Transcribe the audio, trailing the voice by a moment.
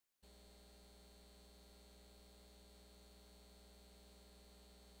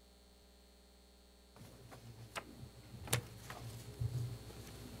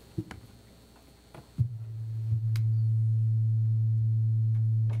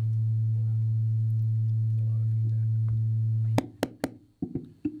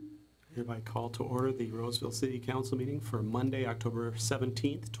Hereby call to order the Roseville City Council meeting for Monday, October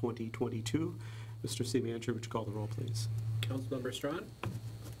 17th, 2022. Mr. City Manager, would you call the roll, please? Councilmember Strawn?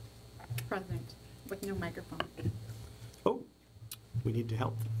 Present, with no microphone. Oh, we need to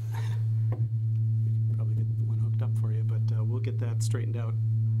help. We can probably get one hooked up for you, but we'll get that straightened out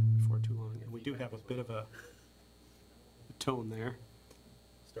before too long. And we do have a bit of a tone there.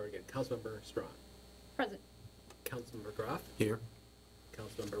 Start again. Councilmember Strawn? Present. Councilmember Groff? Here.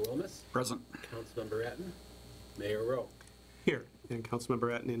 Councilmember Wilmes? Present. Councilmember Atten? Mayor Rowe? Here. And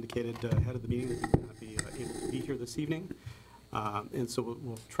Councilmember Atten indicated ahead of the meeting that he would not be able to be here this evening. And so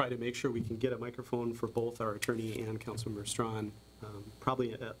we'll try to make sure we can get a microphone for both our attorney and Councilmember Strawn.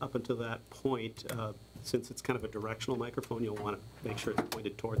 Probably up until that point, since it's kind of a directional microphone, you'll want to make sure it's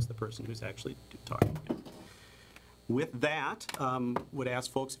pointed towards the person who's actually talking. With that, would ask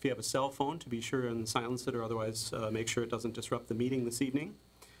folks if you have a cell phone to be sure and silence it, or otherwise make sure it doesn't disrupt the meeting this evening.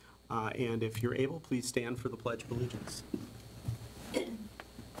 And if you're able, please stand for the Pledge of Allegiance.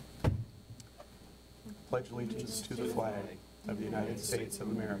 Pledge allegiance to the flag of the United States of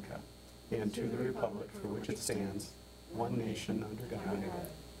America and to the republic for which it stands, one nation under God,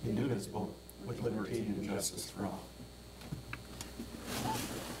 indivisible, with liberty and justice for all.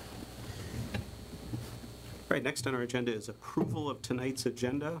 All right, next on our agenda is approval of tonight's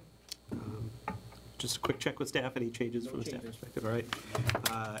agenda. Just a quick check with staff. Any changes from the staff perspective? All right.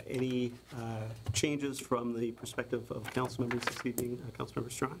 Any changes from the perspective of council members this evening?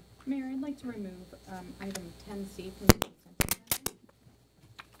 Councilmember Strawn? Mayor, I'd like to remove item 10C from the consent agenda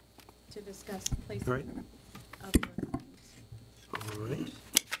to discuss placement of the signs. All right.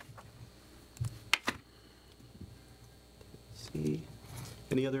 Let's see.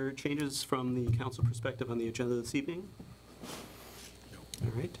 Any other changes from the council perspective on the agenda this evening? No.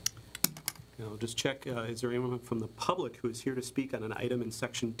 All right. I'll just check, is there anyone from the public who is here to speak on an item in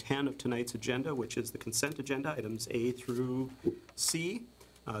section 10 of tonight's agenda, which is the consent agenda, items A through C.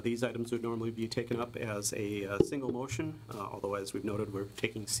 These items would normally be taken up as a single motion, although as we've noted, we're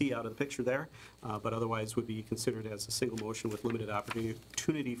taking C out of the picture there, but otherwise would be considered as a single motion with limited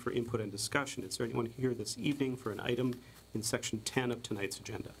opportunity for input and discussion. Is there anyone here this evening for an item in section 10 of tonight's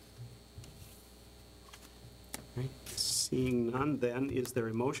agenda? Right. Seeing none, then, is there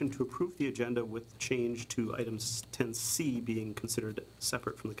a motion to approve the agenda with change to items 10C being considered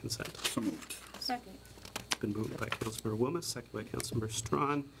separate from the consent? So moved. Second. It's been moved by Councilmember Wilmes, second by Councilmember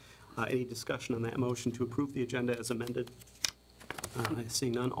Strawn. Any discussion on that motion to approve the agenda as amended?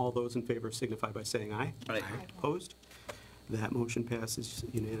 Seeing none, all those in favor signify by saying aye. Aye. Opposed? That motion passes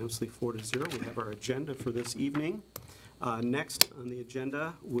unanimously 4-0. We have our agenda for this evening. Next on the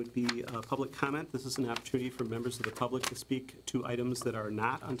agenda would be public comment. This is an opportunity for members of the public to speak to items that are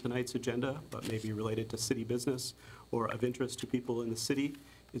not on tonight's agenda, but may be related to city business or of interest to people in the city.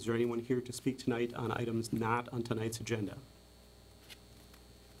 Is there anyone here to speak tonight on items not on tonight's agenda?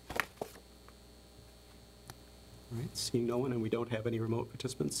 All right, seeing no one, and we don't have any remote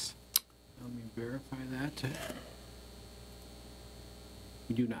participants. Let me verify that.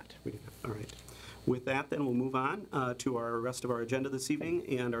 We do not. We do not. All right. With that, then, we'll move on to our rest of our agenda this evening.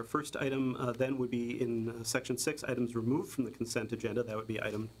 And our first item then would be in section 6, items removed from the consent agenda. That would be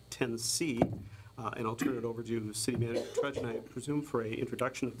item 10C. And I'll turn it over to City Manager Trudgeon, I presume, for an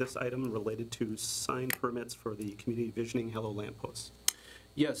introduction of this item related to sign permits for the community visioning Hello Lampposts.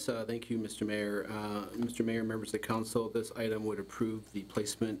 Yes, thank you, Mr. Mayor. Mr. Mayor, members of the council, this item would approve the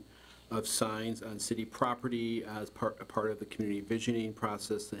placement of signs on city property as part of the community visioning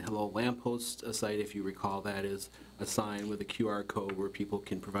process. The Hello Lamppost site, if you recall, that is a sign with a QR code where people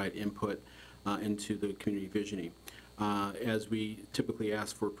can provide input into the community visioning. As we typically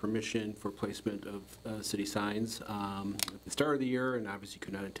ask for permission for placement of city signs at the start of the year, and obviously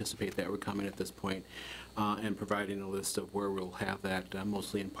could not anticipate that would come in at this point, and providing a list of where we'll have that,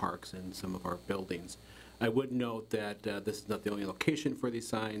 mostly in parks and some of our buildings. I would note that this is not the only location for these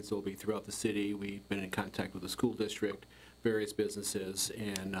signs. They'll be throughout the city. We've been in contact with the school district, various businesses,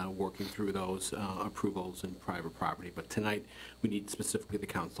 and working through those approvals and private property. But tonight, we need specifically the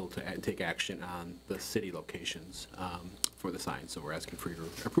council to take action on the city locations for the signs. So we're asking for your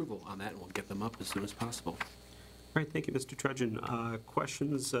approval on that, and we'll get them up as soon as possible. All right, thank you, Mr. Trudgeon.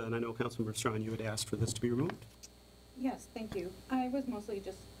 Questions? And I know, Councilmember Strawn, you had asked for this to be removed. Yes, thank you. I was mostly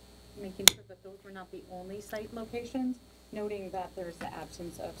just making sure that those were not the only site locations, noting that there's the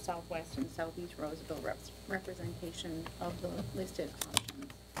absence of Southwest and Southeast Roseville representation of the listed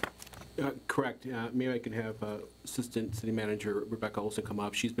options. Correct. Maybe I can have Assistant City Manager Rebecca Olson come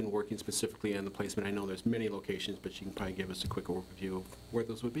up. She's been working specifically on the placement. I know there's many locations, but she can probably give us a quick overview of where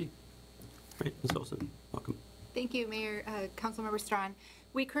those would be. All right, Ms. Olson, welcome. Thank you, Mayor, Councilmember Strawn.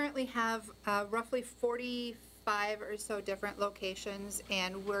 We currently have roughly 45 or so different locations,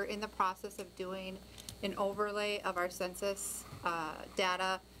 and we're in the process of doing an overlay of our census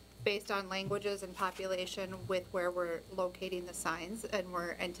data based on languages and population with where we're locating the signs, and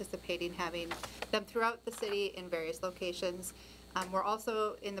we're anticipating having them throughout the city in various locations. We're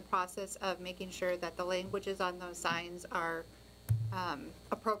also in the process of making sure that the languages on those signs are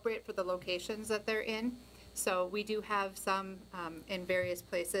appropriate for the locations that they're in. So we do have some in various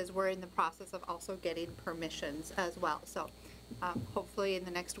places. We're in the process of also getting permissions as well. So hopefully in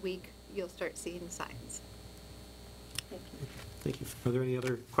the next week, you'll start seeing signs. Thank you. Thank you. Are there any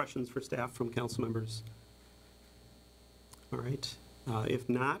other questions for staff from council members? All right. If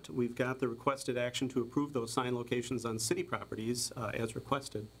not, we've got the requested action to approve those sign locations on city properties as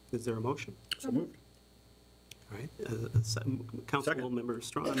requested. Is there a motion? So moved. All right. Councilmember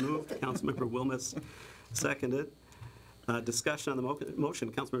Strawn moved. Councilmember Wilmes seconded. Discussion on the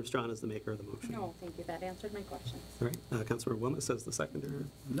motion. Councilmember Strawn is the maker of the motion. No, thank you. That answered my questions. All right. Councilmember Wilmes as the seconder.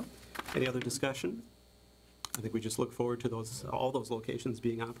 No. Any other discussion? I think we just look forward to all those locations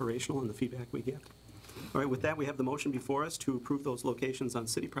being operational and the feedback we get. All right, with that, we have the motion before us to approve those locations on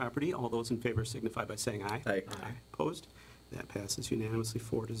city property. All those in favor signify by saying aye. Aye. Opposed? That passes unanimously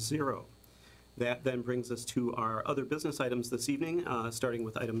 4-0. That then brings us to our other business items this evening, starting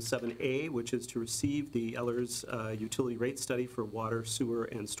with item 7A, which is to receive the Ellers utility rate study for water, sewer,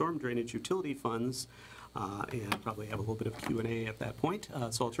 and storm drainage utility funds. And probably have a little bit of Q&A at that point.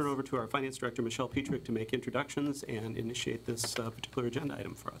 So I'll turn over to our Finance Director, Michelle Petrick, to make introductions and initiate this particular agenda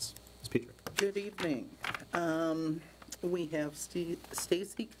item for us. Ms. Petrick. Good evening. We have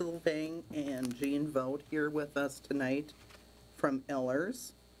Stacy Kilvang and Jean Vogt here with us tonight from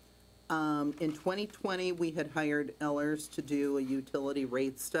Ellers. In 2020, we had hired Ellers to do a utility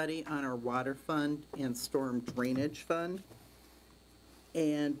rate study on our water fund and storm drainage fund.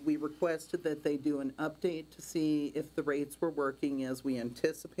 And we requested that they do an update to see if the rates were working as we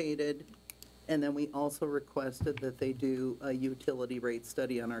anticipated. And then we also requested that they do a utility rate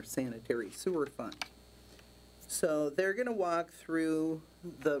study on our sanitary sewer fund. So they're going to walk through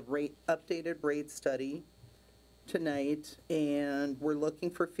the updated rate study tonight, and we're looking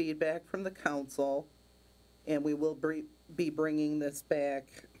for feedback from the council. And we will be bringing this back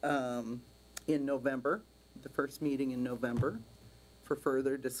in November, the first meeting in November, for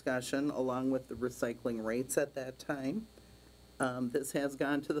further discussion, along with the recycling rates at that time. This has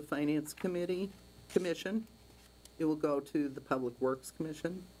gone to the Finance Commission. It will go to the Public Works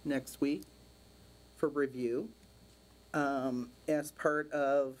Commission next week for review. As part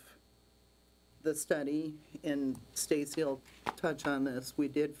of the study, and Stacy will touch on this, we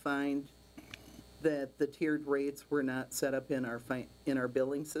did find that the tiered rates were not set up in our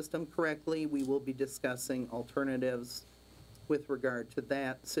billing system correctly. We will be discussing alternatives with regard to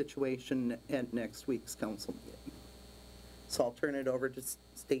that situation at next week's council meeting. So I'll turn it over to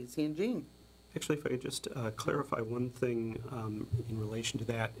Stacy and Jean. Actually, if I could just clarify one thing in relation to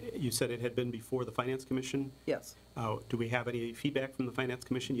that. You said it had been before the Finance Commission? Yes. Do we have any feedback from the Finance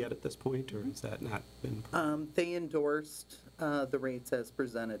Commission yet at this point, or has that not been? They endorsed the rates as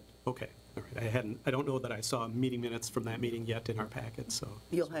presented. Okay, all right. I don't know that I saw meeting minutes from that meeting yet in our packet, so.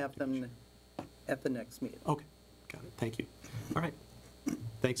 You'll have them at the next meeting. Okay, got it. Thank you. All right.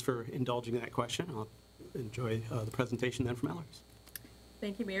 Thanks for indulging that question. I'll enjoy the presentation then from Ellers.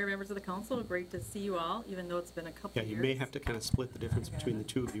 Thank you, Mayor, members of the council. Great to see you all, even though it's been a couple Yeah, years. you may have to kind of split the difference between the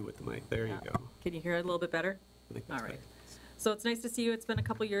two of you with the mic. There you go. Can you hear it a little bit better? I think All that's right. better. So it's nice to see you. It's been a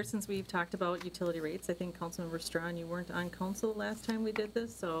couple years since we've talked about utility rates. I think Councilmember Strawn, you weren't on council last time we did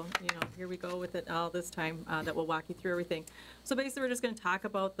this, so, here we go with it all this time that we'll walk you through everything. So basically, we're just going to talk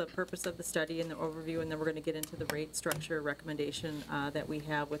about the purpose of the study and the overview, and then we're going to get into the rate structure recommendation that we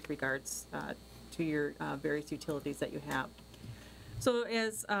have with regards to your various utilities that you have. So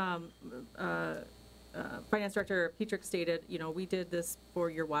as Finance Director Petrick stated, we did this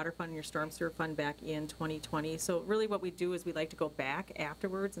for your water fund and your storm sewer fund back in 2020. So really what we do is we like to go back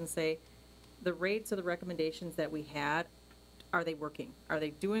afterwards and say, the rates or the recommendations that we had, are they working? Are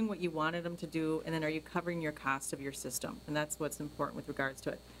they doing what you wanted them to do? And then are you covering your cost of your system? And that's what's important with regards to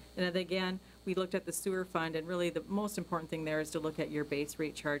it. And then again, we looked at the sewer fund, and really the most important thing there is to look at your base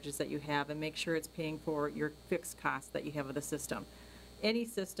rate charges that you have and make sure it's paying for your fixed costs that you have of the system. Any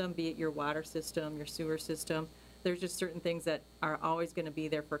system, be it your water system, your sewer system, there's just certain things that are always going to be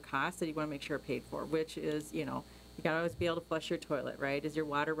there for costs that you want to make sure are paid for, which is, you got to always be able to flush your toilet, right? Is your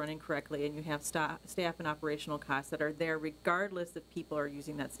water running correctly? And you have staff and operational costs that are there regardless if people are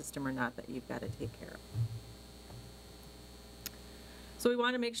using that system or not that you've got to take care of. So we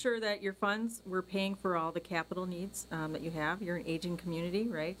want to make sure that your funds, we're paying for all the capital needs that you have. You're an aging community,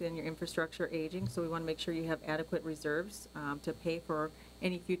 right, and your infrastructure aging, so we want to make sure you have adequate reserves to pay for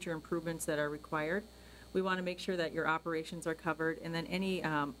any future improvements that are required. We want to make sure that your operations are covered, and then any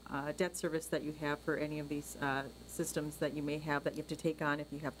debt service that you have for any of these systems that you may have that you have to take on if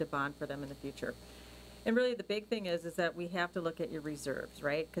you have to bond for them in the future. And really the big thing is that we have to look at your reserves,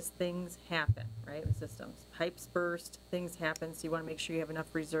 right? Because things happen, right, with systems. Pipes burst, things happen, so you want to make sure you have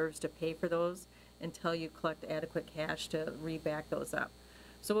enough reserves to pay for those until you collect adequate cash to reback those up.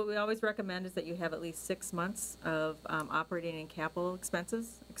 So what we always recommend is that you have at least 6 months of operating and capital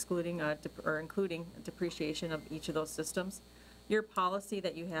expenses, excluding or including depreciation of each of those systems. Your policy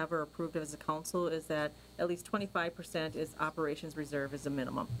that you have or approved as a council is that at least 25% is operations reserve as a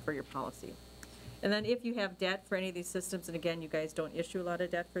minimum for your policy. And then if you have debt for any of these systems, and again, you guys don't issue a lot of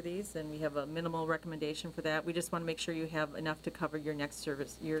debt for these, and we have a minimal recommendation for that, we just want to make sure you have enough to cover your next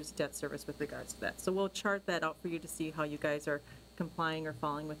year's debt service with regards to that. So we'll chart that out for you to see how you guys are complying or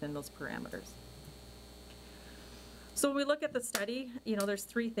falling within those parameters. So when we look at the study, there's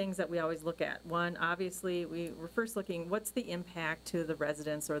 3 things that we always look at. One, obviously, we're first looking, what's the impact to the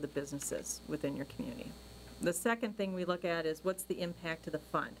residents or the businesses within your community? The second thing we look at is what's the impact to the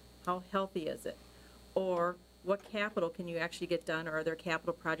fund? How healthy is it? Or what capital can you actually get done, or are there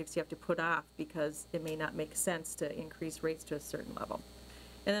capital projects you have to put off because it may not make sense to increase rates to a certain level?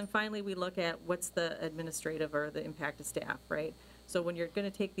 And then finally, we look at what's the administrative or the impact to staff, right? So when you're going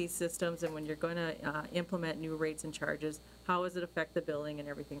to take these systems and when you're going to implement new rates and charges, how does it affect the billing and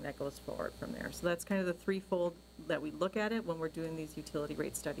everything that goes forward from there? So that's kind of the threefold that we look at it when we're doing these utility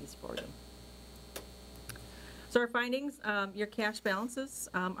rate studies for you. So our findings, your cash balances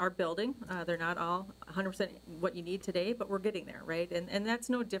are building. They're not all 100% what you need today, but we're getting there, right? And that's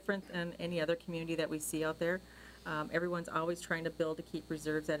no different than any other community that we see out there. Everyone's always trying to build to keep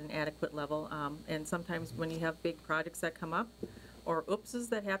reserves at an adequate level. And sometimes when you have big projects that come up or oopses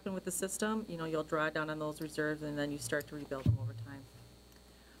that happen with the system, you'll draw down on those reserves and then you start to rebuild them over time.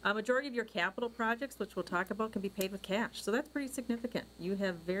 A majority of your capital projects, which we'll talk about, can be paid with cash. So that's pretty significant. You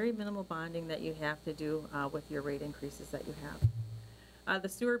have very minimal bonding that you have to do with your rate increases that you have. The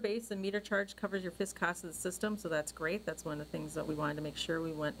sewer base and meter charge covers your fixed cost of the system, so that's great. That's one of the things that we wanted to make sure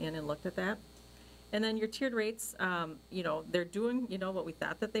we went in and looked at that. And then your tiered rates, they're doing, what we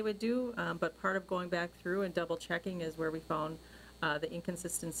thought that they would do, but part of going back through and double checking is where we found the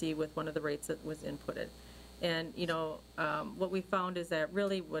inconsistency with one of the rates that was inputted. And, what we found is that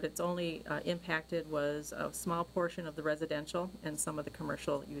really what it's only impacted was a small portion of the residential and some of the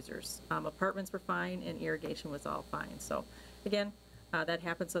commercial users. Apartments were fine and irrigation was all fine. So again, that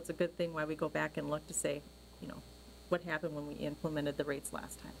happens, so it's a good thing why we go back and look to say, what happened when we implemented the rates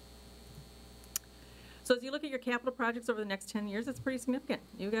last time. So as you look at your capital projects over the next 10 years, it's pretty significant.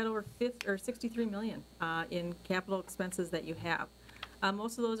 You've got over $63 million in capital expenses that you have.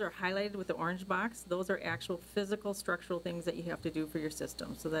 Most of those are highlighted with the orange box. Those are actual physical structural things that you have to do for your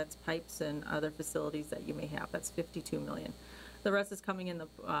system. So that's pipes and other facilities that you may have. That's $52 million. The rest is coming in the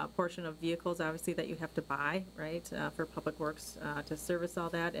portion of vehicles, obviously, that you have to buy, right, for public works to service all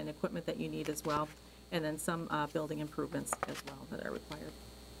that, and equipment that you need as well, and then some building improvements as well that are required.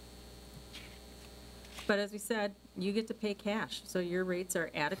 But as we said, you get to pay cash. So your rates are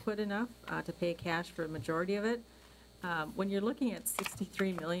adequate enough to pay cash for a majority of it. When you're looking at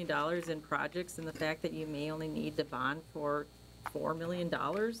 $63 million in projects and the fact that you may only need to bond for $4 million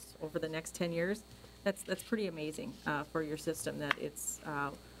over the next 10 years, that's pretty amazing for your system, that it's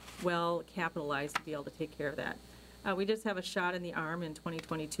well capitalized to be able to take care of that. We just have a shot in the arm in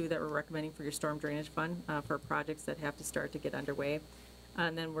 2022 that we're recommending for your storm drainage fund for projects that have to start to get underway.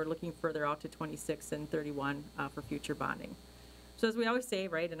 And then we're looking further out to 26 and 31 for future bonding. So as we always say,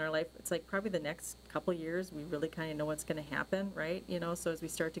 right, in our life, it's like probably the next couple years, we really kind of know what's going to happen, right? So as we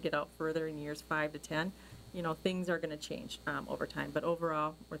start to get out further in years 5 to 10, things are going to change over time. But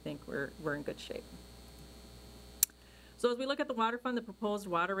overall, we think we're in good shape. So as we look at the water fund, the proposed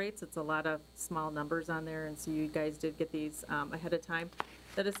water rates, it's a lot of small numbers on there, and so you guys did get these ahead of time.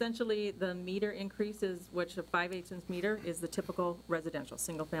 That essentially the meter increases, which a 5/8" meter is the typical residential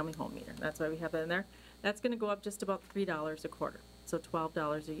single-family home meter. That's why we have that in there. That's going to go up just about $3 a quarter, so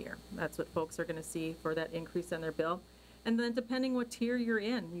 $12 a year. That's what folks are going to see for that increase in their bill. And then depending what tier you're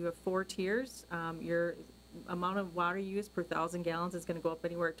in, you have 4 tiers. Your amount of water used per 1,000 gallons is going to go up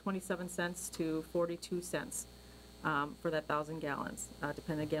anywhere 27 cents to 42 cents for that 1,000 gallons,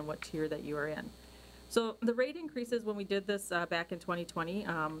 depending again what tier that you are in. So the rate increases when we did this back in 2020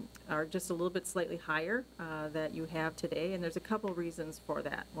 are just a little bit slightly higher that you have today, and there's a couple reasons for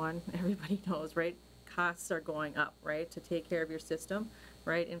that. One, everybody knows, right? costs are going up, right, to take care of your system,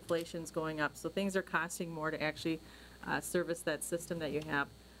 right? Inflation's going up, so things are costing more to actually service that system that you have.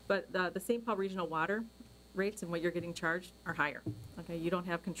 But the St. Paul Regional Water rates and what you're getting charged are higher, okay? You don't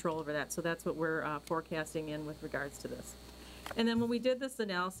have control over that, so that's what we're forecasting in with regards to this. And then when we did this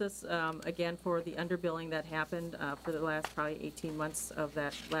analysis, again, for the underbilling that happened for the last probably 18 months of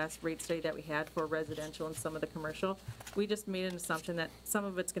that last rate study that we had for residential and some of the commercial, we just made an assumption that some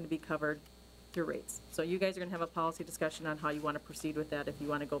of it's going to be covered through rates. So you guys are going to have a policy discussion on how you want to proceed with that, if you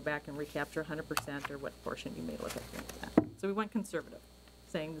want to go back and recapture 100% or what portion you may look at doing with that. So we went conservative,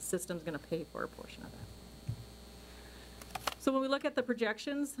 saying the system's going to pay for a portion of that. So when we look at the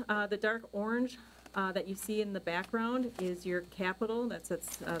projections, the dark orange that you see in the background is your capital. That's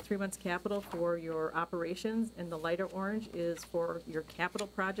 3 months capital for your operations, and the lighter orange is for your capital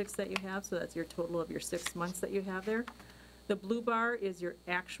projects that you have, so that's your total of your 6 months that you have there. The blue bar is your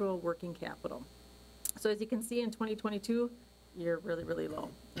actual working capital. So as you can see in 2022, you're really, really low.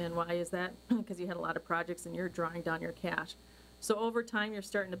 And why is that? Because you had a lot of projects and you're drawing down your cash. So over time, you're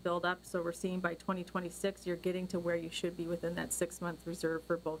starting to build up. So we're seeing by 2026, you're getting to where you should be within that 6-month reserve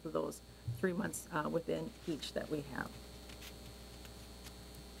for both of those 3 months within each that we have.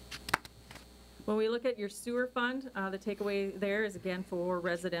 When we look at your sewer fund, the takeaway there is, again, for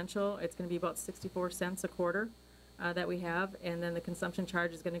residential, it's going to be about 64 cents a quarter that we have. And then the consumption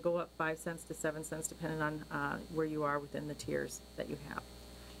charge is going to go up 5 cents to 7 cents, depending on where you are within the tiers that you have.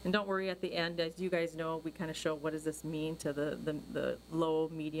 And don't worry, at the end, as you guys know, we kind of show what does this mean to the low,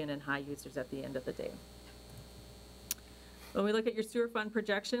 median, and high users at the end of the day. When we look at your sewer fund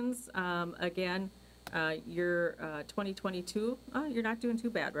projections, again, your 2022, you're not doing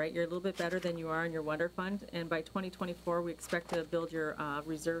too bad, right? You're a little bit better than you are in your water fund. And by 2024, we expect to build your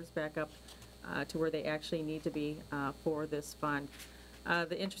reserves back up to where they actually need to be for this fund.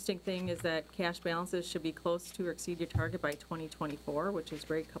 The interesting thing is that cash balances should be close to or exceed your target by 2024, which is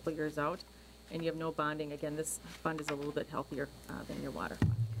great, a couple years out, and you have no bonding. Again, this fund is a little bit healthier than your water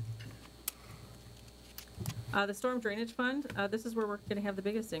fund. The storm drainage fund, this is where we're going to have the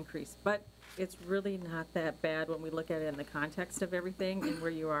biggest increase, but it's really not that bad when we look at it in the context of everything and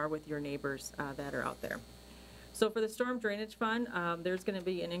where you are with your neighbors that are out there. So for the storm drainage fund, there's going to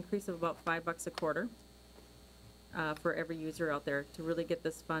be an increase of about $5 a quarter. For every user out there to really get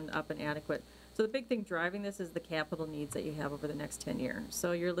this fund up and adequate. So the big thing driving this is the capital needs that you have over the next 10 years.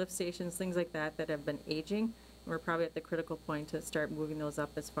 So your lift stations, things like that have been aging, we're probably at the critical point to start moving those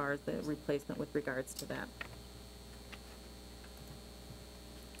up as far as the replacement with regards to that.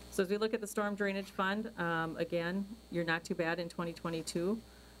 So as we look at the storm drainage fund, again, you're not too bad in 2022.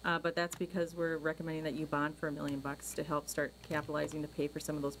 But that's because we're recommending that you bond for $1 million to help start capitalizing to pay for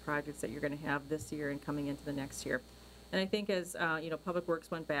some of those projects that you're going to have this year and coming into the next year. And I think as Public Works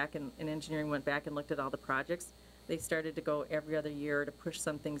went back and engineering went back and looked at all the projects, they started to go every other year to push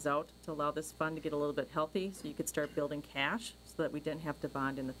some things out to allow this fund to get a little bit healthy so you could start building cash so that we didn't have to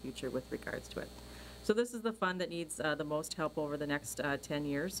bond in the future with regards to it. So this is the fund that needs the most help over the next 10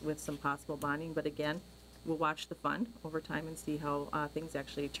 years with some possible bonding, but again, we'll watch the fund over time and see how things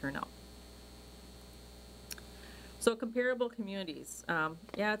actually turn out. So comparable communities.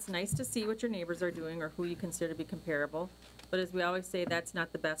 Yeah, it's nice to see what your neighbors are doing or who you consider to be comparable. But as we always say, that's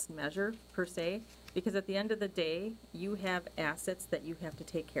not the best measure per se, because at the end of the day, you have assets that you have to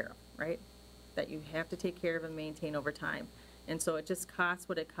take care of, right? That you have to take care of and maintain over time. And so it just costs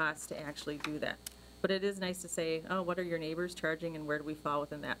what it costs to actually do that. But it is nice to say, oh, what are your neighbors charging and where do we fall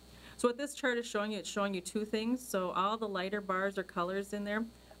within that? So what this chart is showing you, it's showing you two things. So all the lighter bars or colors in there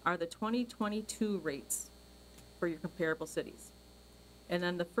are the 2022 rates for your comparable cities. And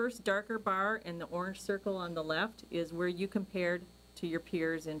then the first darker bar and the orange circle on the left is where you compared to your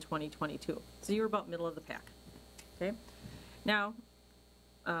peers in 2022. So you were about middle of the pack, okay? Now,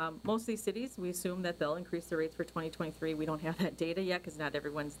 most of these cities, we assume that they'll increase the rates for 2023. We don't have that data yet because not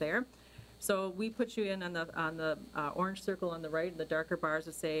everyone's there. So we put you in on the orange circle on the right and the darker bars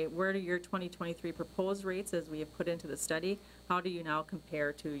to say, where are your 2023 proposed rates as we have put into the study? How do you now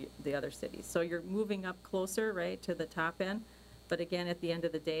compare to the other cities? So you're moving up closer, right, to the top end. But again, at the end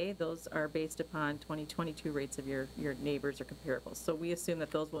of the day, those are based upon 2022 rates of your neighbors or comparables. So we assume that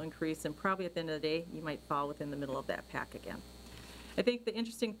those will increase, and probably at the end of the day, you might fall within the middle of that pack again. I think the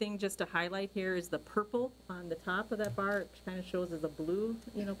interesting thing just to highlight here is the purple on the top of that bar. It kind of shows as a blue,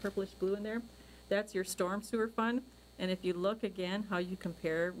 purplish blue in there. That's your storm sewer fund. And if you look again how you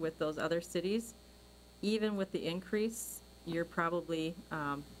compare with those other cities, even with the increase, you're probably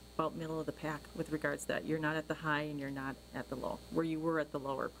about middle of the pack with regards to that. You're not at the high and you're not at the low, where you were at the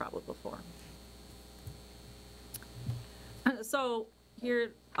lower probably before. So here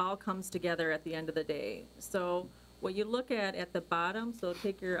it all comes together at the end of the day. So what you look at the bottom, so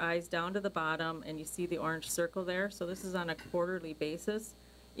take your eyes down to the bottom and you see the orange circle there. So this is on a quarterly basis.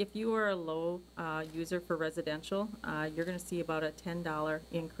 If you are a low user for residential, you're going to see about a $10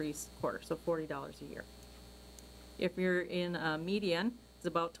 increase quarter, so $40 a year. If you're in a median, it's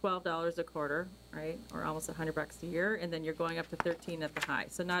about $12 a quarter, right, or almost $100 a year, and then you're going up to 13 at the high,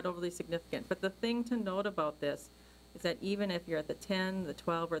 so not overly significant. But the thing to note about this is that even if you're at the 10, the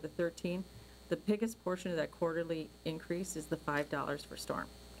 12, or the 13, the biggest portion of that quarterly increase is the $5 for storm,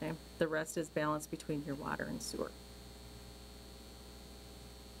 okay? The rest is balanced between your water and sewer.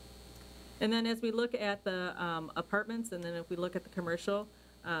 And then as we look at the apartments, and then if we look at the commercial,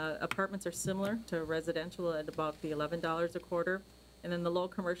 apartments are similar to residential at about the $11 a quarter. And then the low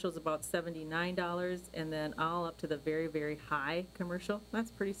commercial is about $79, and then all up to the very, very high commercial.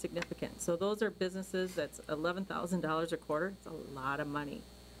 That's pretty significant. So those are businesses, that's $11,000 a quarter. It's a lot of money.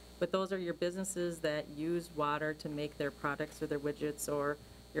 But those are your businesses that use water to make their products or their widgets or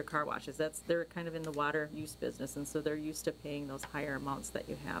your car washes. They're kind of in the water use business, and so they're used to paying those higher amounts that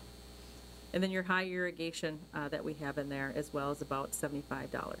you have. And then your high irrigation that we have in there as well is about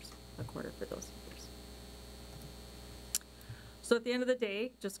 $75 a quarter for those years. So at the end of the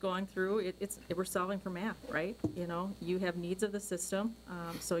day, just going through, we're solving for math, right? You know, you have needs of the system,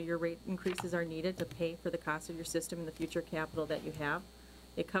 so your rate increases are needed to pay for the cost of your system and the future capital that you have.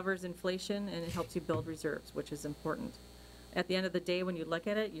 It covers inflation and it helps you build reserves, which is important. At the end of the day, when you look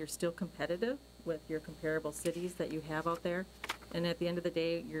at it, you're still competitive with your comparable cities that you have out there. And at the end of the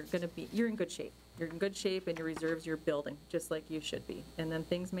day, you're in good shape. You're in good shape, and your reserves you're building, just like you should be. And then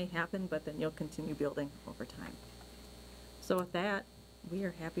things may happen, but then you'll continue building over time. So with that, we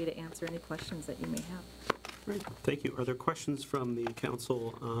are happy to answer any questions that you may have. Great, thank you. Are there questions from the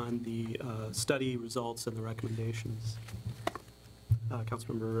council on the study results and the recommendations?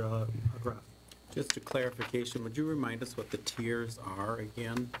 Councilmember Graf. Just a clarification, would you remind us what the tiers are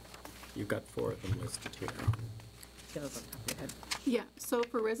again? You've got 4 of them listed here. Get those on top of your head. Yeah, so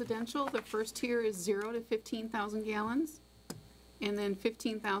for residential, the first tier is 0 to 15,000 gallons, and then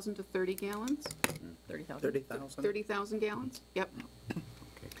 15,000 to 30 gallons, 30,000. 30,000. 30,000 gallons, yep. Okay,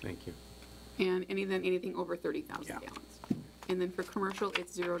 thank you. And anything over 30,000 Yeah. gallons. And then for commercial,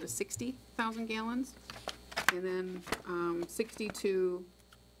 it's 0 to 60,000 gallons, and then 60 to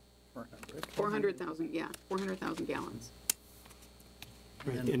 400,000, yeah, 400,000 gallons.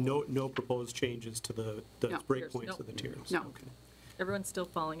 Right, and no proposed changes to the No. breakpoints Nope. of the tiers? No. Okay. Everyone's still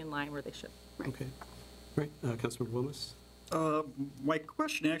falling in line where they should. Right. Okay. Right, Councilmember Wilmes? My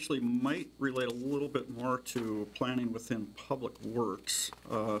question actually might relate a little bit more to planning within Public Works.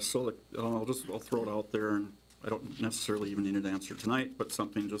 So that, I'll throw it out there, and I don't necessarily even need an answer tonight, but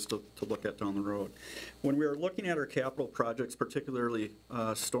something just to look at down the road. When we are looking at our capital projects, particularly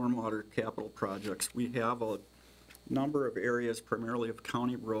stormwater capital projects, we have a number of areas, primarily of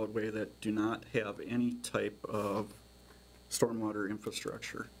county roadway, that do not have any type of stormwater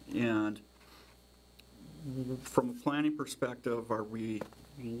infrastructure. And from a planning perspective, are we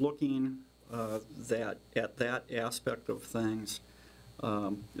looking at that aspect of things?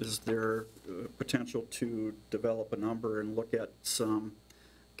 Is there potential to develop a number and look at some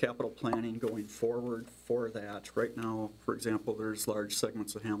capital planning going forward for that? Right now, for example, there's large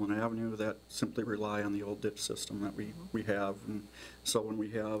segments of Hamlin Avenue that simply rely on the old ditch system that we have. And so when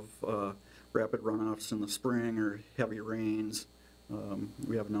we have rapid runoffs in the spring or heavy rains,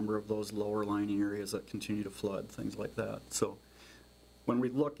 we have a number of those lower lining areas that continue to flood, things like that. So when we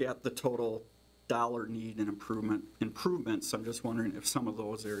look at the total dollar need and improvements, I'm just wondering if some of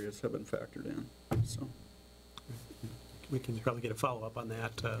those areas have been factored in. So We can probably get a follow-up on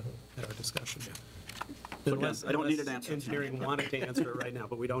that at our discussion. So again, I don't need an answer tonight. Engineering wanted to answer it right now,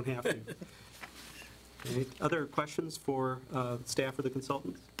 but we don't have to. Any other questions for staff or the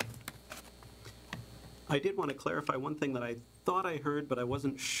consultants? I did want to clarify one thing that I thought I heard, but I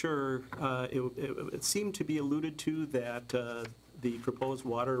wasn't sure. It seemed to be alluded to that the proposed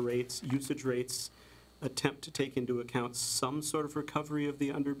water rates, usage rates, attempt to take into account some sort of recovery of the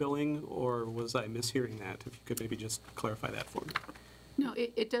underbilling, or was I mishearing that? If you could maybe just clarify that for me. No,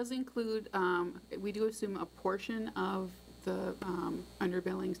 it does include, we do assume a portion of the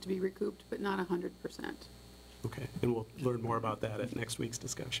underbillings to be recouped, but not 100%. Okay, and we'll learn more about that at next week's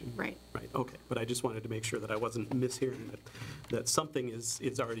discussion. Right. Right, okay, but I just wanted to make sure that I wasn't mishearing that something is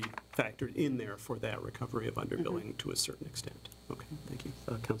already factored in there for that recovery of underbilling to a certain extent. Okay, thank you.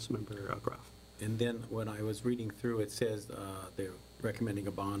 Councilmember Graf. And then when I was reading through, it says they're recommending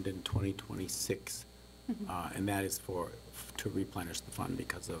a bond in 2026, and that is to replenish the fund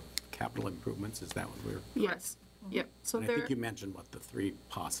because of capital improvements. Is that what we're? Yes, Yep, so And I there, think you mentioned what the 3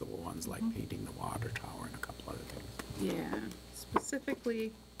 possible ones, like painting the water tower and a couple other things. yeah,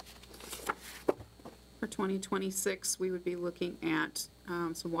 specifically for 2026, we would be looking at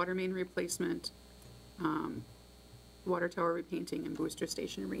some water main replacement, water tower repainting, and booster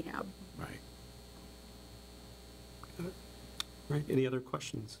station rehab. Right. Right, any other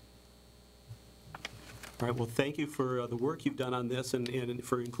questions? All right, well, thank you for the work you've done on this and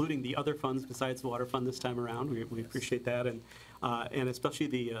for including the other funds besides the water fund this time around. We appreciate that, and especially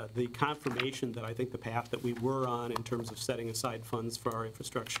the confirmation that I think the path that we were on in terms of setting aside funds for our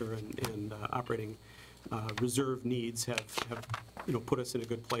infrastructure and operating reserve needs have put us in a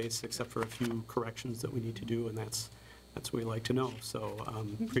good place, except for a few corrections that we need to do, and that's what we like to know. So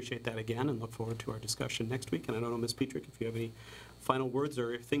appreciate that again, and look forward to our discussion next week. And I don't know, Ms. Petrick, if you have any final words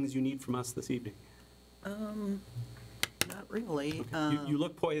or things you need from us this evening. Not really. You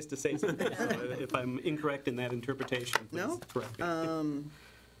look poised to say something, so if I'm incorrect in that interpretation, please No. correct me.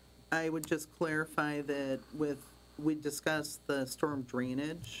 I would just clarify that we discussed the storm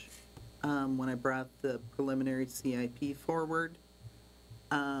drainage when I brought the preliminary CIP forward.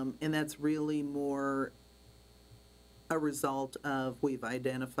 And that's really more a result of we've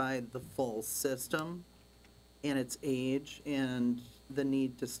identified the full system and its age and the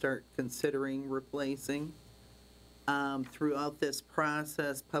need to start considering replacing. Throughout this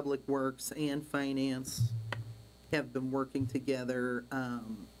process, Public Works and Finance have been working together.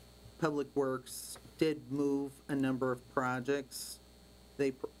 Public Works did move a number of projects.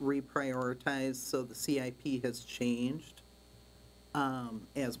 They reprioritized, so the CIP has changed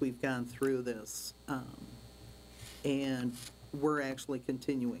as we've gone through this. And we're actually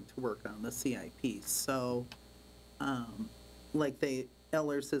continuing to work on the CIP. So, like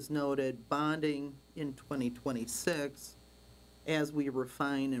Ellers has noted, bonding in 2026, as we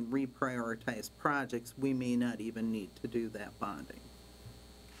refine and reprioritize projects, we may not even need to do that bonding.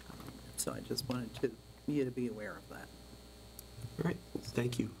 So I just wanted you to be aware of that. All right,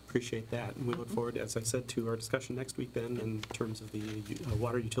 thank you, appreciate that. And we look forward, as I said, to our discussion next week then in terms of the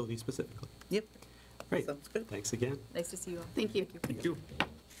water utility specifically. Yep. Great, Sounds good. thanks again. Nice to see you all. Thank you. Thank you.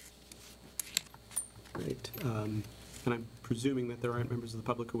 Great. And I'm presuming that there aren't members of the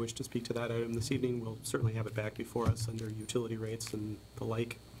public who wish to speak to that item this evening. We'll certainly have it back before us under utility rates and the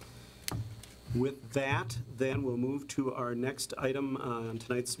like. With that, then we'll move to our next item on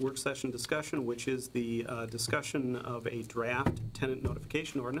tonight's work session discussion, which is the discussion of a draft tenant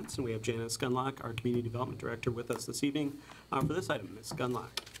notification ordinance. And we have Janice Gunlock, our Community Development Director, with us this evening for this item. Ms. Gunlock.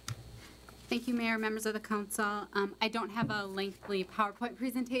 Thank you, Mayor, members of the council. I don't have a lengthy PowerPoint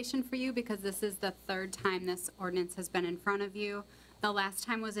presentation for you because this is the 3rd time this ordinance has been in front of you. The last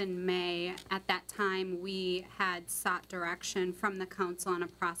time was in May. At that time, we had sought direction from the council on a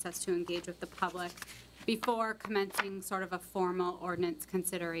process to engage with the public before commencing sort of a formal ordinance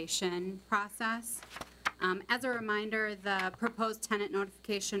consideration process. As a reminder, the proposed tenant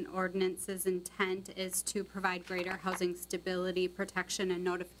notification ordinance's intent is to provide greater housing stability, protection, and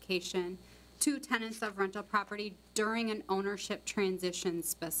notification to tenants of rental property during an ownership transition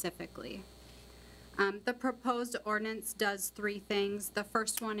specifically. The proposed ordinance does 3 things. The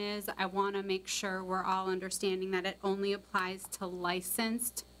first one is I want to make sure we're all understanding that it only applies to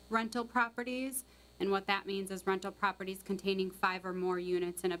licensed rental properties. And what that means is rental properties containing 5 or more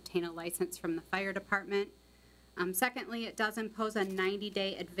units and obtain a license from the fire department. Secondly, it does impose a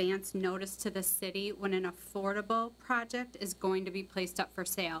 90-day advance notice to the city when an affordable project is going to be placed up for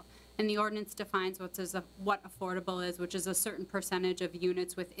sale. And the ordinance defines what affordable is, which is a certain percentage of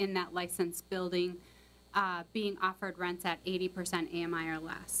units within that licensed building being offered rents at 80% AMI or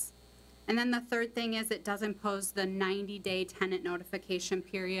less. And then the third thing is it does impose the 90-day tenant notification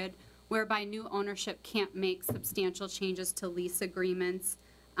period, whereby new ownership can't make substantial changes to lease agreements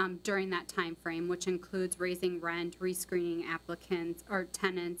during that time frame, which includes raising rent, rescreening applicants or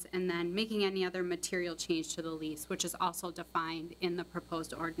tenants, and then making any other material change to the lease, which is also defined in the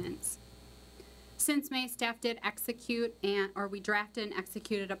proposed ordinance. Since May, staff did execute we drafted and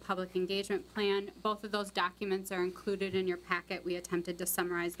executed a public engagement plan. Both of those documents are included in your packet. We attempted to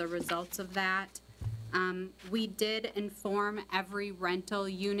summarize the results of that. We did inform every rental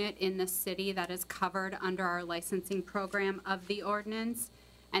unit in the city that is covered under our licensing program of the ordinance.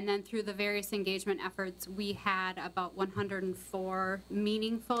 And then through the various engagement efforts, we had about 104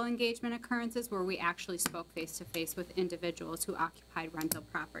 meaningful engagement occurrences where we actually spoke face-to-face with individuals who occupied rental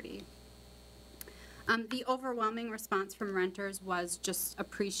property. The overwhelming response from renters was just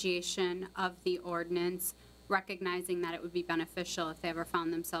appreciation of the ordinance, recognizing that it would be beneficial if they ever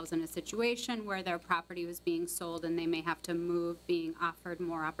found themselves in a situation where their property was being sold and they may have to move, being offered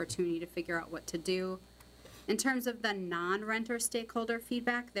more opportunity to figure out what to do. In terms of the non-renter stakeholder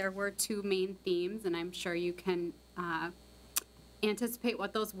feedback, there were two main themes, and I'm sure you can anticipate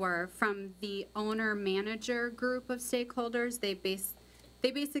what those were. From the owner-manager group of stakeholders, they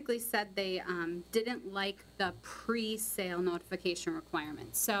basically said they didn't like the pre-sale notification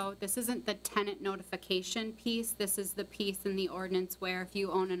requirement. So this isn't the tenant notification piece. This is the piece in the ordinance where if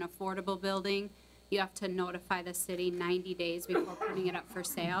you own an affordable building, you have to notify the city 90 days before putting it up for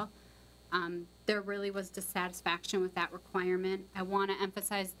sale. There really was dissatisfaction with that requirement. I want to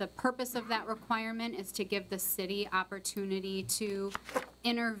emphasize the purpose of that requirement is to give the city opportunity to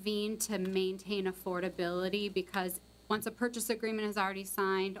intervene to maintain affordability, because once a purchase agreement is already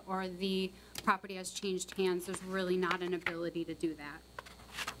signed or the property has changed hands, there's really not an ability to do that.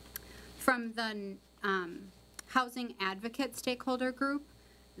 From the housing advocate stakeholder group,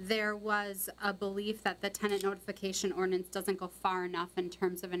 there was a belief that the tenant notification ordinance doesn't go far enough in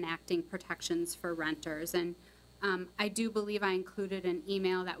terms of enacting protections for renters. And I do believe I included an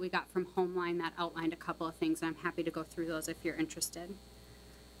email that we got from Homeline that outlined a couple of things, and I'm happy to go through those if you're interested.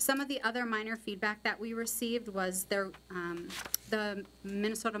 Some of the other minor feedback that we received was the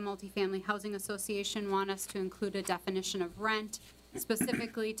Minnesota Multifamily Housing Association want us to include a definition of rent,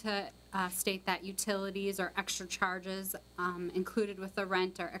 specifically to state that utilities or extra charges included with the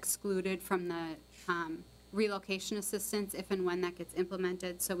rent are excluded from the relocation assistance if and when that gets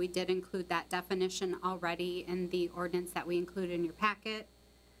implemented. So we did include that definition already in the ordinance that we included in your packet.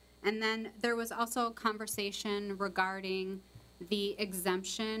 And then there was also a conversation regarding the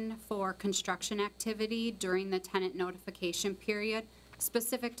exemption for construction activity during the tenant notification period,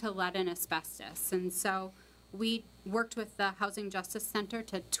 specific to lead and asbestos. And so we worked with the Housing Justice Center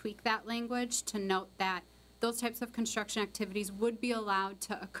to tweak that language to note that those types of construction activities would be allowed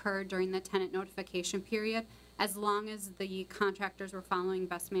to occur during the tenant notification period as long as the contractors were following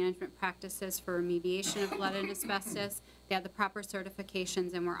best management practices for remediation of lead and asbestos, they had the proper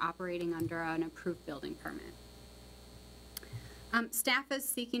certifications, and were operating under an approved building permit. Staff is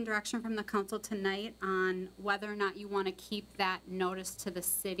seeking direction from the council tonight on whether or not you want to keep that notice to the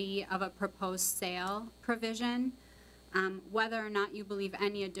city of a proposed sale provision, whether or not you believe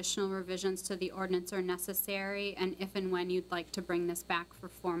any additional revisions to the ordinance are necessary, and if and when you'd like to bring this back for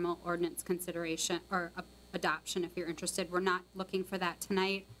formal ordinance consideration or adoption if you're interested. We're not looking for that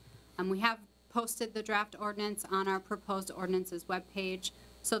tonight. We have posted the draft ordinance on our proposed ordinances webpage.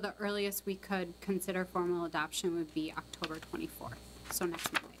 So the earliest we could consider formal adoption would be October 24th, so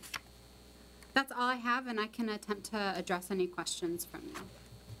next Monday. That's all I have, and I can attempt to address any questions from you.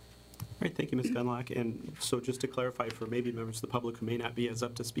 All right, thank you, Ms. Gunlock. And so just to clarify for maybe members of the public who may not be as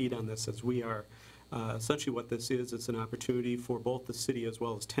up to speed on this as we are, essentially what this is, it's an opportunity for both the city as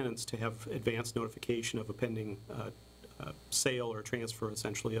well as tenants to have advance notification of a pending sale or transfer,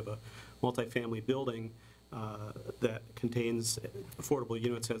 essentially, of a multifamily building that contains affordable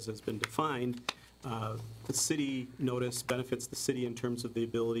units as has been defined. The city notice benefits the city in terms of the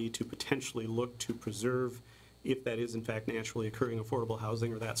ability to potentially look to preserve, if that is in fact naturally occurring affordable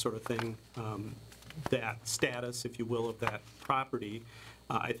housing or that sort of thing, that status, if you will, of that property.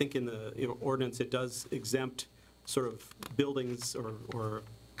 I think in the ordinance it does exempt sort of buildings or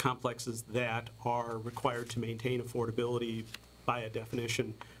complexes that are required to maintain affordability by a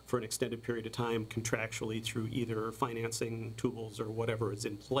definition for an extended period of time contractually through either financing tools or whatever is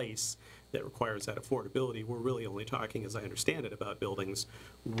in place that requires that affordability. We're really only talking, as I understand it, about buildings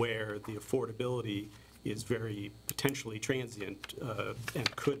where the affordability is very potentially transient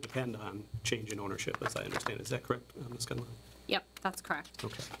and could depend on change in ownership, as I understand it. Is that correct, Ms. Gunlock? Yep, that's correct.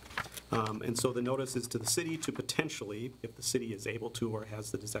 Okay. And so the notice is to the city to potentially, if the city is able to or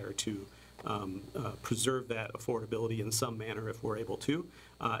has the desire to, preserve that affordability in some manner if we're able to.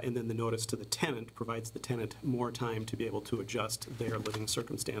 And then the notice to the tenant provides the tenant more time to be able to adjust their living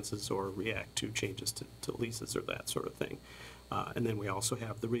circumstances or react to changes to leases or that sort of thing. And then we also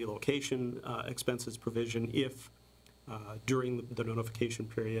have the relocation expenses provision if during the notification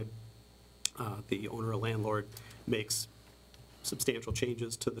period the owner or landlord makes substantial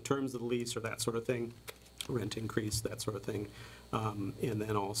changes to the terms of the lease or that sort of thing, rent increase, that sort of thing. And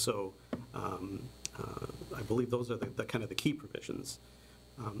then also, I believe those are the kind of the key provisions.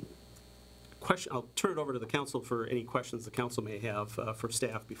 I'll turn it over to the council for any questions the council may have for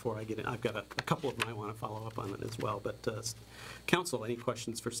staff before I get in. I've got a couple of them I want to follow up on it as well. But council, any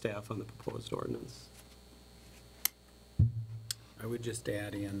questions for staff on the proposed ordinance? I would just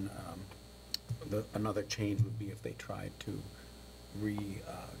add in, another change would be if they tried to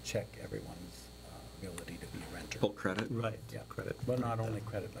recheck everyone's ability to be a renter. Full credit? Right, Yeah, credit. Well, not only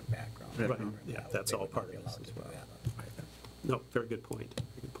credit, but background. Right, yeah, that's all part of this as well. No, very good point,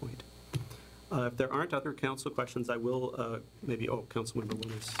 very good point. If there aren't other council questions, I will Councilmember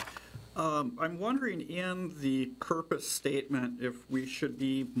Willis. I'm wondering in the purpose statement if we should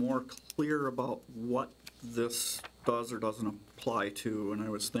be more clear about what this does or doesn't apply to, and I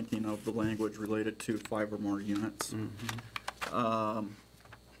was thinking of the language related to 5 or more units.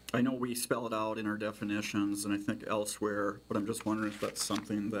 I know we spell it out in our definitions and I think elsewhere, but I'm just wondering if that's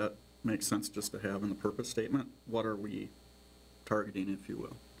something that makes sense just to have in the purpose statement. What are we targeting, if you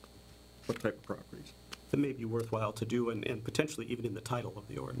will? What type of properties? That may be worthwhile to do, and potentially even in the title of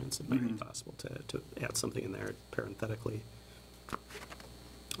the ordinance, it might be possible to add something in there parenthetically.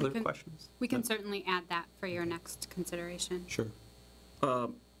 Other questions? We can certainly add that for your next consideration. Sure.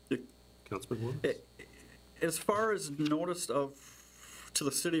 Councilman Willis? As far as notice to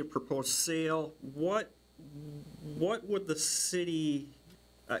the city of proposed sale, what would the city,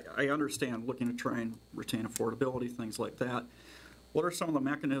 I understand looking to try and retain affordability, things like that. What are some of the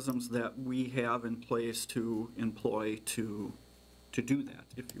mechanisms that we have in place to employ to do that,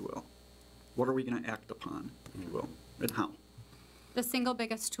 if you will? What are we going to act upon, if you will, and how? The single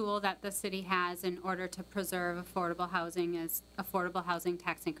biggest tool that the city has in order to preserve affordable housing is affordable housing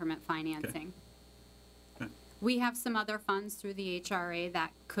tax increment financing. Okay. We have some other funds through the HRA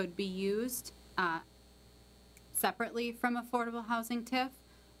that could be used separately from affordable housing TIF,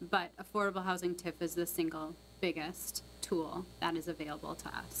 but affordable housing TIF is the single biggest tool that is available to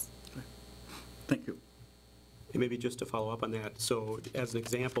us. Okay. Thank you. And maybe just to follow up on that, so as an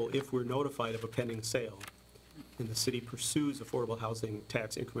example, if we're notified of a pending sale and the city pursues affordable housing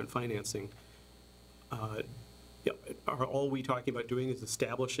tax increment financing, are all we talking about doing is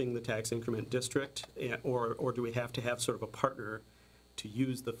establishing the tax increment district, or do we have to have sort of a partner to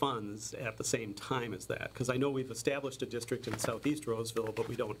use the funds at the same time as that? Because I know we've established a district in southeast Roseville, but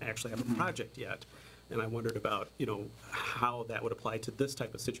we don't actually have a project yet. And I wondered about, how that would apply to this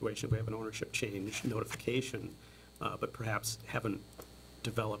type of situation. We have an ownership change notification, but perhaps haven't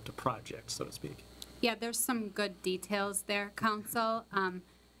developed a project, so to speak. Yeah, there's some good details there, Council.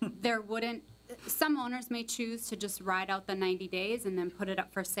 Some owners may choose to just ride out the 90 days and then put it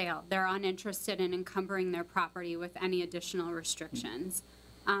up for sale. They're uninterested in encumbering their property with any additional restrictions.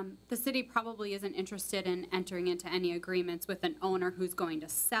 The city probably isn't interested in entering into any agreements with an owner who's going to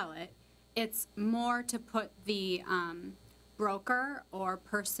sell it. It's more to put the broker or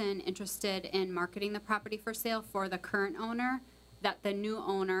person interested in marketing the property for sale for the current owner, that the new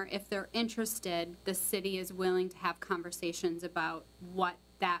owner, if they're interested, the city is willing to have conversations about what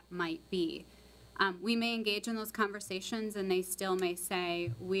that might be. We may engage in those conversations and they still may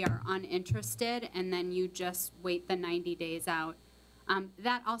say, we are uninterested, and then you just wait the 90 days out.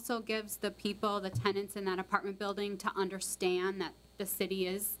 That also gives the people, the tenants in that apartment building, to understand that the city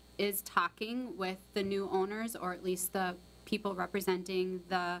is talking with the new owners, or at least the people representing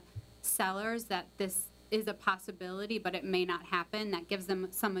the sellers, that this is a possibility, but it may not happen. That gives them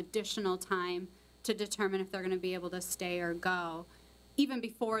some additional time to determine if they're going to be able to stay or go, even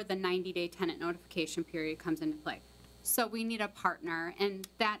before the 90-day tenant notification period comes into play. So we need a partner, and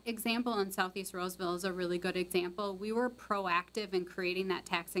that example in Southeast Roseville is a really good example. We were proactive in creating that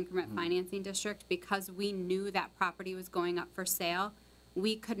tax increment financing district because we knew that property was going up for sale.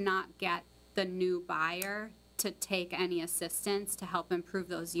 We could not get the new buyer to take any assistance to help improve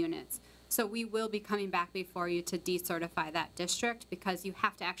those units. So we will be coming back before you to decertify that district, because you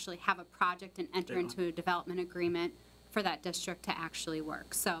have to actually have a project and enter into a development agreement for that district to actually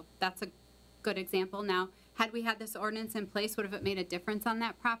work. So that's a good example. Now, had we had this ordinance in place, would have it made a difference on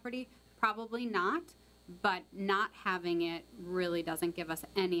that property? Probably not, but not having it really doesn't give us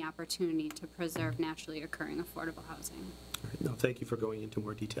any opportunity to preserve naturally occurring affordable housing. No, thank you for going into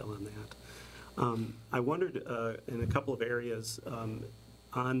more detail on that. I wondered in a couple of areas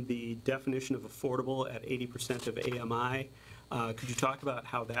on the definition of affordable at 80% of AMI. Could you talk about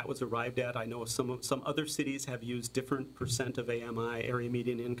how that was arrived at? I know some other cities have used different percent of AMI, area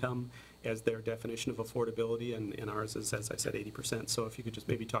median income, as their definition of affordability, and ours is, as I said, 80%. So if you could just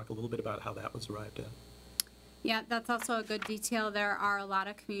maybe talk a little bit about how that was arrived at. Yeah, that's also a good detail. There are a lot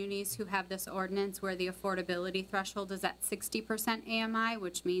of communities who have this ordinance where the affordability threshold is at 60% AMI,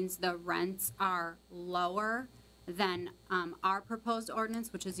 which means the rents are lower than our proposed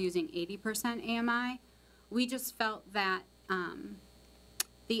ordinance, which is using 80% AMI. We just felt that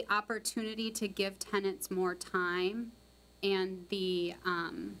the opportunity to give tenants more time and the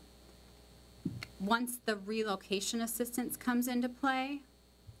once the relocation assistance comes into play,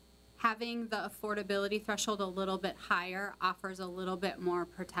 having the affordability threshold a little bit higher offers a little bit more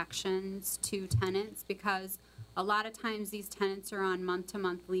protections to tenants, because a lot of times these tenants are on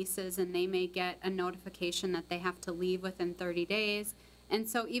month-to-month leases and they may get a notification that they have to leave within 30 days, And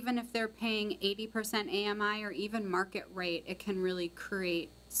so even if they're paying 80% AMI or even market rate, it can really create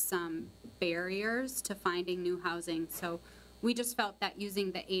some barriers to finding new housing. So we just felt that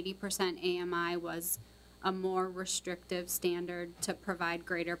using the 80% AMI was a more restrictive standard to provide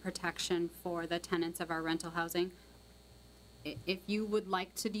greater protection for the tenants of our rental housing. If you would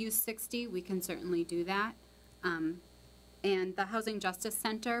like to use 60, we can certainly do that. And the Housing Justice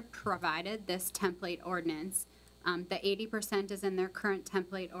Center provided this template ordinance. The 80% is in their current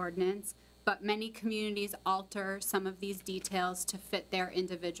template ordinance, but many communities alter some of these details to fit their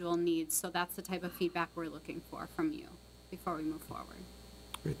individual needs. So that's the type of feedback we're looking for from you before we move forward.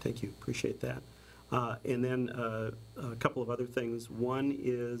 Great, thank you, appreciate that. And then a couple of other things. One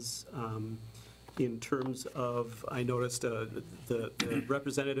is in terms of, I noticed the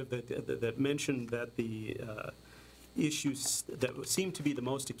representative that mentioned that the issues that seemed to be the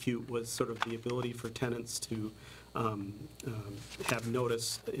most acute was sort of the ability for tenants to have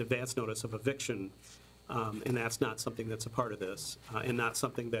advance notice of eviction, and that's not something that's a part of this, and not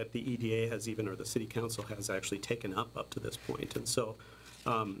something that the EDA has even, or the City Council has actually taken up to this point. And so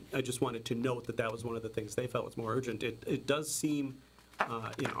I just wanted to note that that was one of the things they felt was more urgent. It does seem,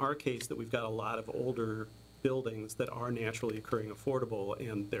 in our case, that we've got a lot of older buildings that are naturally occurring affordable,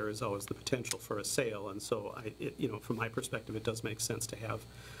 and there is always the potential for a sale. And so, from my perspective, it does make sense to have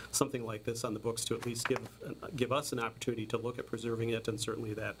something like this on the books to at least give us an opportunity to look at preserving it, and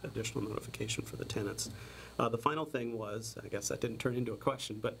certainly that additional notification for the tenants. The final thing was, I guess that didn't turn into a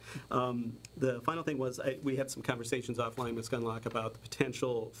question, but the final thing was we had some conversations offline with Gunlock about the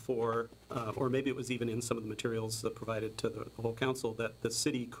potential for, or maybe it was even in some of the materials provided to the whole council, that the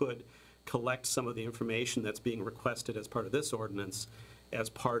city could collect some of the information that's being requested as part of this ordinance as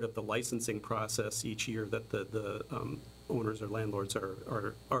part of the licensing process each year that the owners or landlords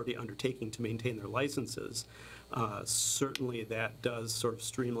are already undertaking to maintain their licenses. Certainly that does sort of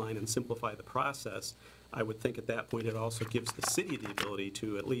streamline and simplify the process. I would think at that point it also gives the city the ability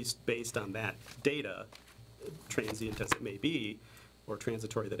to, at least based on that data, transient as it may be, or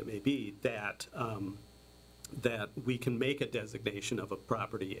transitory that it may be, that we can make a designation of a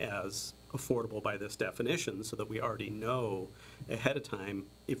property as affordable by this definition, so that we already know ahead of time,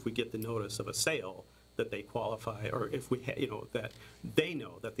 if we get the notice of a sale, that they qualify, or if we, that they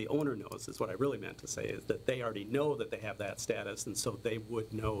know, that the owner knows, is what I really meant to say, is that they already know that they have that status, and so they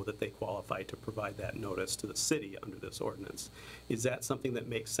would know that they qualify to provide that notice to the city under this ordinance. Is that something that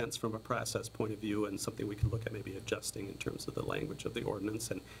makes sense from a process point of view, and something we can look at maybe adjusting in terms of the language of the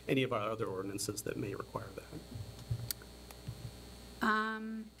ordinance and any of our other ordinances that may require that?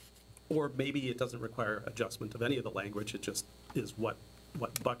 Or maybe it doesn't require adjustment of any of the language, it just is what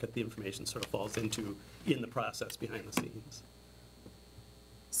bucket the information sort of falls into in the process behind the scenes.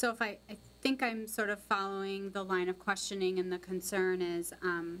 So if I think I'm sort of following the line of questioning, and the concern is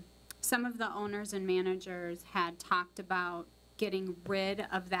some of the owners and managers had talked about getting rid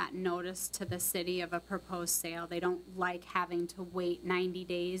of that notice to the city of a proposed sale. They don't like having to wait 90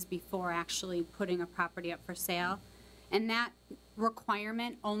 days before actually putting a property up for sale. And that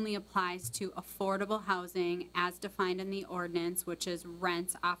requirement only applies to affordable housing as defined in the ordinance, which is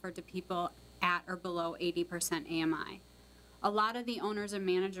rents offered to people at or below 80% AMI. A lot of the owners and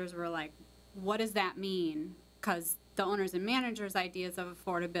managers were like, what does that mean? Because the owners and managers' ideas of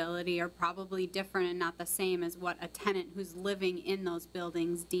affordability are probably different and not the same as what a tenant who's living in those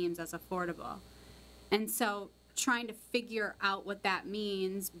buildings deems as affordable. And so trying to figure out what that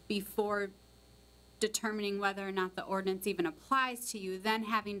means before determining whether or not the ordinance even applies to you, then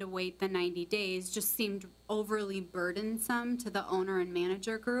having to wait the 90 days just seemed overly burdensome to the owner and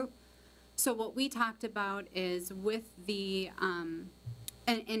manager group. So what we talked about is with the,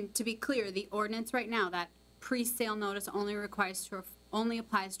 and to be clear, the ordinance right now, that pre-sale notice only applies to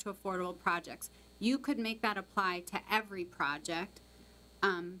affordable projects. You could make that apply to every project.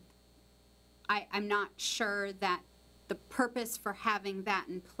 I'm not sure that the purpose for having that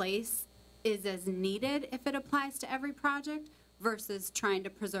in place is as needed if it applies to every project versus trying to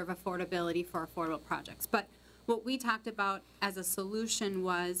preserve affordability for affordable projects. But what we talked about as a solution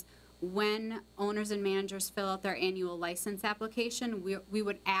was when owners and managers fill out their annual license application, we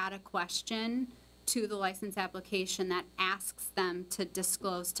would add a question to the license application that asks them to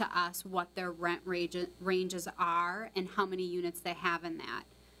disclose to us what their rent ranges are and how many units they have in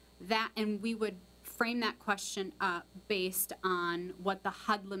that. And we would frame that question up based on what the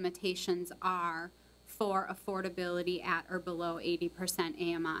HUD limitations are for affordability at or below 80%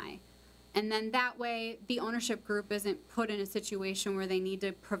 AMI. And then that way, the ownership group isn't put in a situation where they need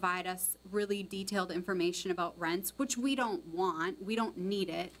to provide us really detailed information about rents, which we don't want, we don't need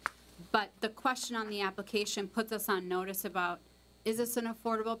it. But the question on the application puts us on notice about is this an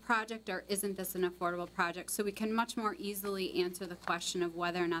affordable project or isn't this an affordable project? So we can much more easily answer the question of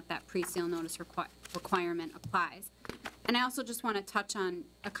whether or not that pre-sale notice requirement applies. And I also just want to touch on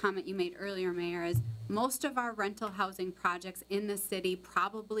a comment you made earlier, Mayor, is most of our rental housing projects in the city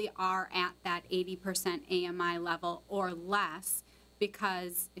probably are at that 80% AMI level or less,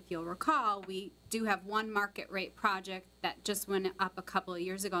 because if you'll recall, we do have one market rate project that just went up a couple of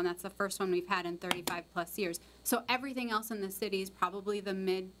years ago, and that's the first one we've had in 35 plus years. So everything else in the city is probably the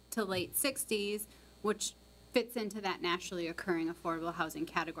mid to late 60s, which fits into that naturally occurring affordable housing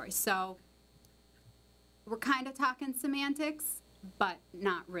category. So we're kind of talking semantics, but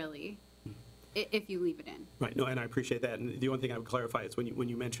not really, if you leave it in. Right, no, and I appreciate that. And the only thing I would clarify is when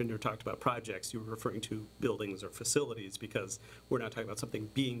you mentioned or talked about projects, you were referring to buildings or facilities, because we're not talking about something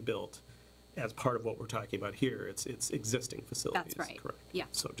being built as part of what we're talking about here. It's existing facilities. That's right. Correct. Yeah.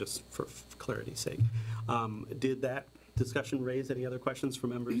 So just for clarity's sake. Did that discussion raise any other questions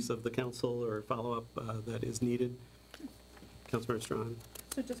from members of the council or follow-up that is needed? Councilmember Strawn?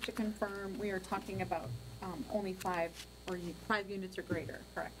 So just to confirm, we are talking about only 5 units or greater,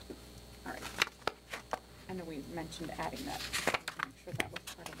 correct? All right. I know we mentioned adding that. I'm sure that was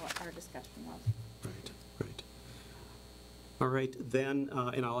part of what our discussion was. Right. All right, then,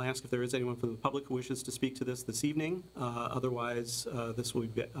 and I'll ask if there is anyone from the public who wishes to speak to this evening. Otherwise, this will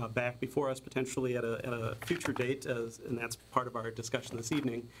be back before us potentially at a future date, and that's part of our discussion this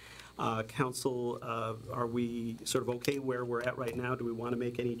evening. Council, are we sort of okay where we're at right now? Do we want to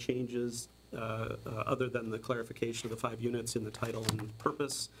make any changes other than the clarification of the 5 units in the title and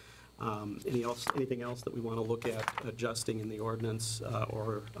purpose? Anything else that we want to look at adjusting in the ordinance,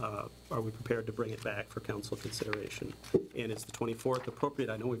 or are we prepared to bring it back for council consideration? And is the 24th appropriate?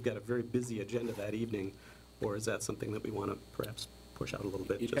 I know we've got a very busy agenda that evening, or is that something that we want to perhaps push out a little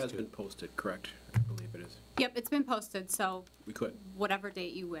bit? It has been posted, correct? I believe it is. Yep, it's been posted, so We could. whatever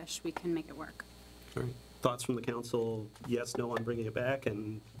date you wish, we can make it work. All right. Thoughts from the council, yes, no on bringing it back,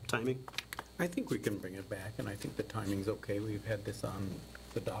 and timing? I think we can bring it back, and I think the timing's okay. We've had this on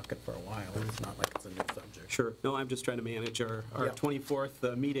the docket for a while. It's not like it's a new subject. Sure. No, I'm just trying to manage our Yeah.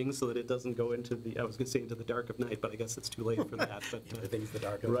 24th meeting so that it doesn't go into I was going to say into the dark of night, but I guess it's too late for that. But Everything's the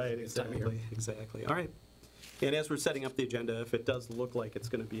dark of right, this time of year. exactly. All right. And as we're setting up the agenda, if it does look like it's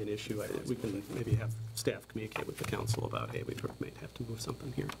going to be an issue, we can maybe have staff communicate with the council about, hey, we might have to move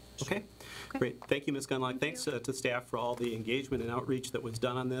something here. Okay? Great. Thank you, Ms. Gunlock. Thanks to staff for all the engagement and outreach that was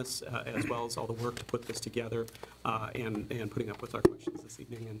done on this, as well as all the work to put this together and putting up with our questions this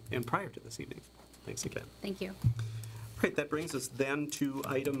evening and prior to this evening. Thanks again. Thank you. Great. That brings us then to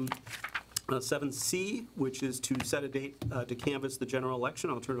item 7C, which is to set a date to canvass the general election.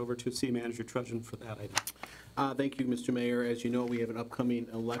 I'll turn it over to City Manager Trudgeon for that item. Thank you, Mr. Mayor. As you know, we have an upcoming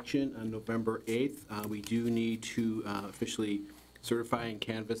election on November 8th. We do need to officially certify and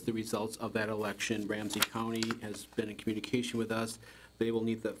canvass the results of that election. Ramsey County has been in communication with us. They will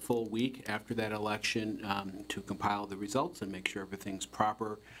need the full week after that election to compile the results and make sure everything's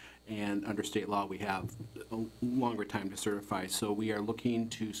proper. And under state law, we have a longer time to certify. So we are looking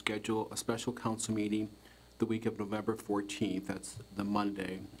to schedule a special council meeting the week of November 14th. That's the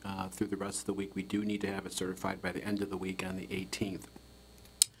Monday. Through the rest of the week, we do need to have it certified by the end of the week on the 18th.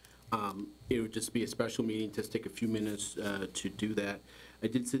 It would just be a special meeting, just take a few minutes to do that. I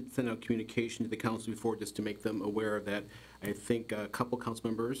did send out communication to the council before just to make them aware of that. I think a couple council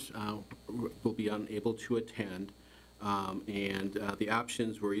members will be unable to attend. And the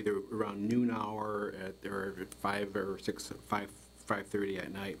options were either around noon hour or at 5 or 6, 5:30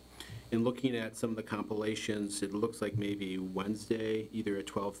 at night. In looking at some of the compilations, it looks like maybe Wednesday, either at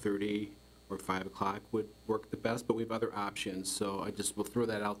 12:30 or 5 o'clock would work the best, but we have other options. So I just will throw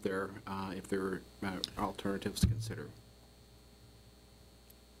that out there if there are alternatives to consider.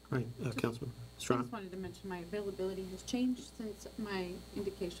 All right, Councilman I Strawn. just wanted to mention my availability has changed since my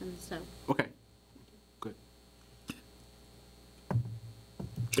indications, so. Okay, good.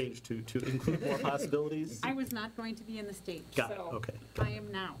 Change to include more possibilities? I was not going to be in the state, Got it, so okay. I am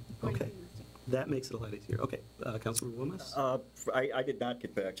now going to Okay. be in the state. That makes it a lot easier. Okay, Councilman Wilmes? I did not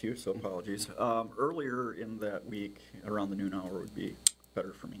get back to you, so apologies. Earlier in that week, around the noon hour would be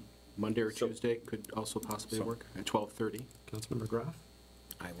better for me. Monday or So- Tuesday could also possibly So- work at 12:30. Councilmember Groff?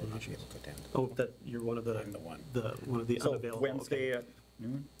 I will not be able to attend. Oh, that, you're one of the, I'm the one. one of the So unavailable. Wednesday at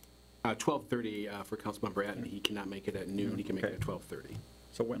noon? 12:30 for Councilmember Atten. He cannot make it at noon. He can make it Okay. at 12:30.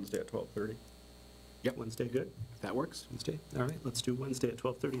 So Wednesday at 12:30? Yep, Wednesday, good. If that works. Wednesday, all right, let's do Wednesday at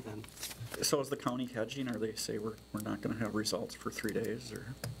 12:30 then. So is the county hedging, or they say we're not going to have results for 3 days,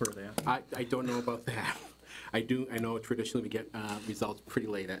 or where are they at? I don't know about that. I know traditionally we get results pretty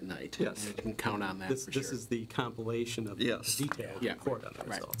late at night. Yes. And you can count on that This for sure. is the compilation of the Yes. detailed Yeah. report on the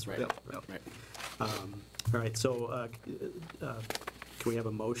Right, results. right, Yep, yep. right. All right, so can we have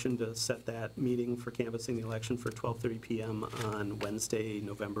a motion to set that meeting for canvassing the election for 12:30 PM on Wednesday,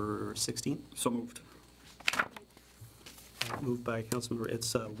 November 16th? So moved. Moved by Councilmember,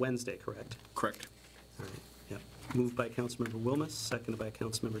 it's Wednesday, correct? Correct. All right, yep. Moved by Councilmember Wilmus, seconded by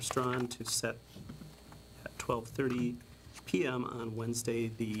Councilmember Strawn to set at 12:30 PM on Wednesday,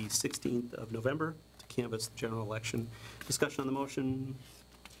 the 16th of November, to canvass the general election. Discussion on the motion,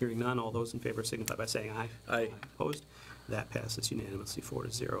 hearing none. All those in favor signify by saying aye. Aye. Opposed? That passes unanimously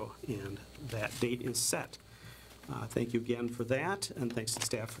 4-0, and that date is set. Thank you again for that, and thanks to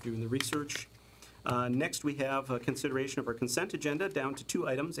staff for doing the research. Next, we have a consideration of our consent agenda, down to 2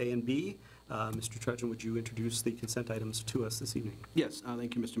 items, A and B. Mr. Trudgeon, would you introduce the consent items to us this evening? Yes,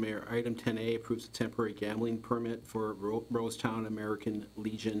 thank you, Mr. Mayor. Item 10A approves a temporary gambling permit for Rosetown American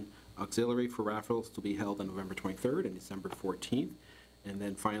Legion Auxiliary for raffles to be held on November 23rd and December 14th. And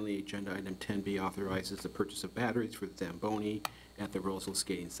then finally, agenda item 10B authorizes the purchase of batteries for the Zamboni at the Roseville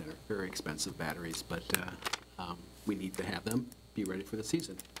Skating Center. Very expensive batteries, but we need to have them be ready for the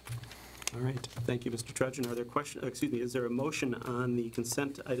season. All right, thank you, Mr. Trudgeon. Are there questions, is there a motion on the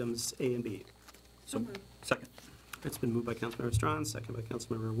consent items A and B? So, second. It's been moved by Councilmember Strawn, second by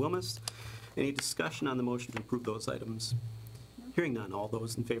Councilmember Wilmus. Any discussion on the motion to approve those items? Hearing none, all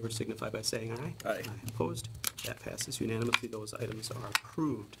those in favor signify by saying aye. Aye. Opposed? That passes unanimously. Those items are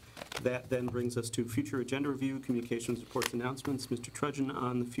approved. That then brings us to future agenda review, communications, reports, announcements. Mr. Trudgeon,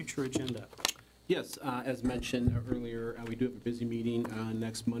 on the future agenda. Yes, as mentioned earlier, we do have a busy meeting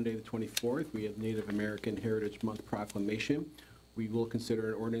next Monday, the 24th. We have Native American Heritage Month proclamation. We will consider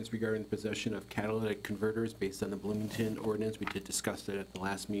an ordinance regarding the possession of catalytic converters based on the Bloomington ordinance. We did discuss that at the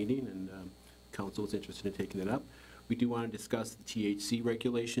last meeting, and council is interested in taking it up. We do want to discuss the THC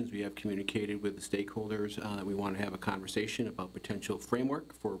regulations. We have communicated with the stakeholders that we want to have a conversation about potential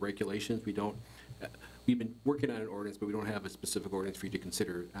framework for regulations. We've been working on an ordinance, but we don't have a specific ordinance for you to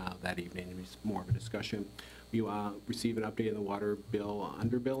consider that evening. It's more of a discussion. We receive an update on the water bill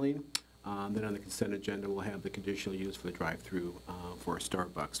underbilling. Then on the consent agenda, we'll have the conditional use for the drive-through for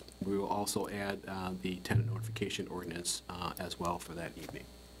Starbucks. We will also add the tenant notification ordinance as well for that evening.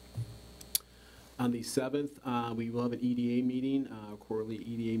 On the 7th, we will have an EDA meeting, a quarterly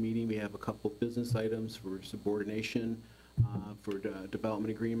EDA meeting. We have a couple of business items for subordination, for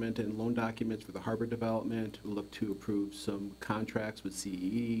development agreement and loan documents for the harbor development. We'll look to approve some contracts with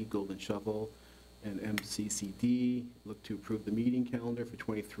CEE, Golden Shovel, and MCCD. Look to approve the meeting calendar for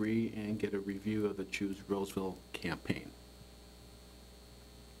 23 and get a review of the Choose Roseville campaign.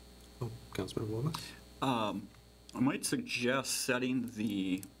 Oh, Councilmember Wilmus? I might suggest setting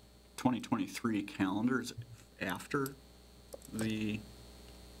the 2023 calendars after the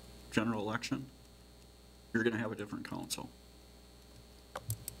general election. You're going to have a different council.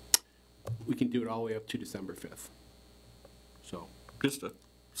 We can do it all the way up to December 5th. So, Just a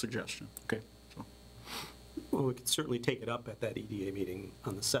suggestion. okay. So, Well, we could certainly take it up at that EDA meeting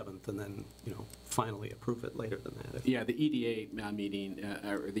on the 7th and then, finally approve it later than that. Yeah, the EDA meeting,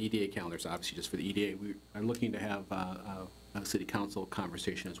 or the EDA calendar is obviously just for the EDA. We are looking to have a city council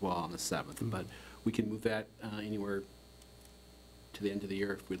conversation as well on the 7th, but we can move that anywhere to the end of the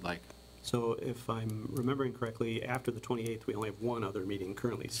year if we'd like. So if I'm remembering correctly, after the 28th, we only have one other meeting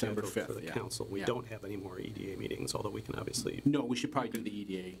currently December scheduled for 5th, the yeah. council. We Yeah. don't have any more EDA meetings, although we can obviously No, we should probably do the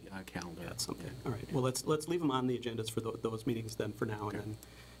EDA calendar. add something. All right, well, let's leave them on the agendas for those meetings then for now, and Okay. then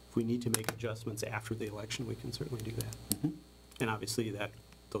if we need to make adjustments after the election, we can certainly do that. Mhm. And obviously,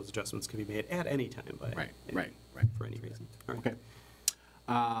 those adjustments can be made at any time by Right, any- right. for any reason. All right. Okay.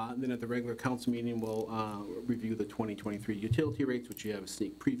 Then at the regular council meeting, we'll review the 2023 utility rates, which you have a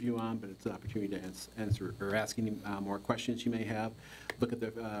sneak preview on, but it's an opportunity to answer or ask any more questions you may have. Look at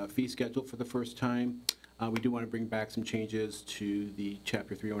the fee schedule for the first time. We do want to bring back some changes to the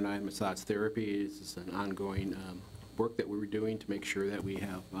Chapter 309 massage therapy. This is an ongoing work that we were doing to make sure that we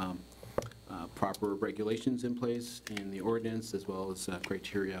have proper regulations in place in the ordinance, as well as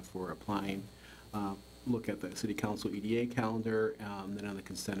criteria for applying. Look at the city council EDA calendar, then on the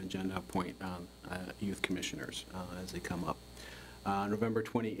consent agenda, appoint youth commissioners as they come up. November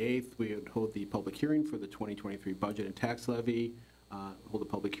 28th, we would hold the public hearing for the 2023 budget and tax levy, hold a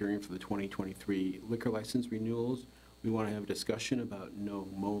public hearing for the 2023 liquor license renewals. We want to have a discussion about no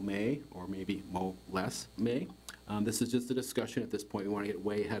mo may, or maybe mo less may. This is just a discussion at this point. We want to get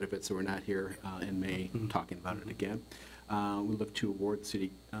way ahead of it, so we're not here in May talking about it again. We look to award the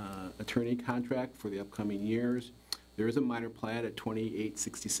city attorney contract for the upcoming years. We There is a minor plat at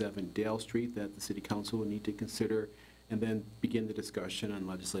 2867 Dale Street that the city council will need to consider, and then begin the discussion on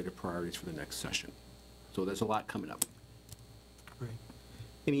legislative priorities for the next session. So there's a lot coming up. Right.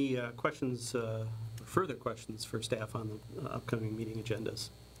 Any questions, further questions for staff on the upcoming meeting agendas?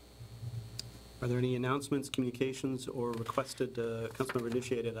 Are there any announcements, communications, or requested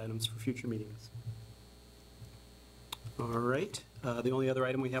councilmember-initiated items for future meetings? All right. The only other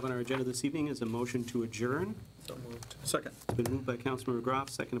item we have on our agenda this evening is a motion to adjourn. So moved. Second. It's been moved by Councilmember Groff,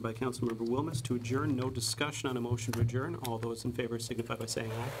 seconded by Councilmember Wilmes to adjourn. No discussion on a motion to adjourn. All those in favor signify by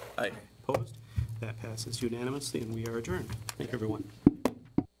saying aye. Aye. Opposed? That passes unanimously, and we are adjourned. Thank you, everyone.